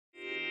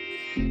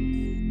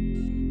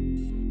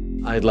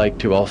I'd like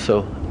to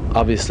also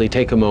obviously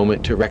take a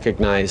moment to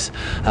recognize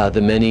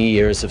the many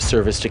years of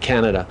service to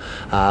Canada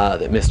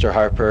that Mr.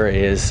 Harper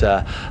is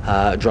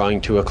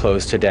drawing to a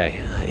close today.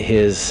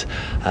 His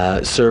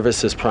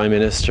service as Prime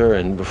Minister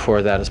and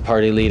before that as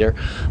party leader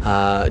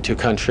to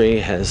country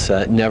has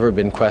never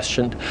been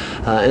questioned.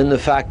 And the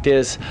fact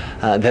is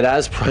that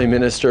as Prime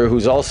Minister,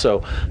 who's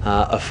also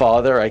a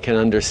father, I can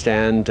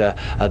understand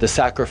the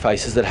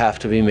sacrifices that have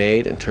to be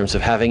made in terms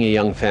of having a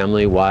young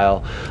family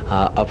while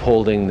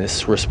upholding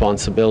this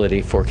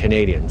responsibility for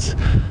Canadians.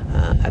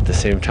 At the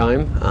same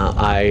time,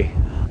 I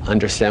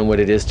understand what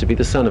it is to be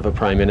the son of a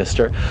Prime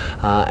Minister,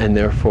 and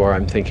therefore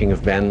I'm thinking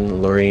of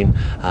Ben, Lorraine,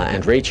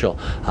 and Rachel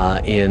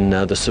in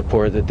the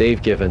support that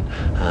they've given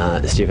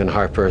Stephen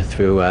Harper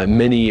through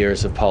many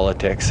years of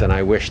politics, and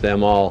I wish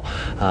them all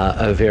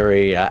a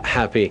very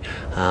happy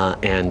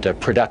and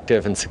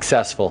productive and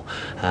successful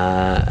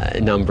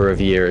number of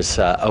years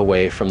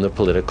away from the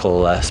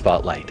political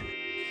spotlight.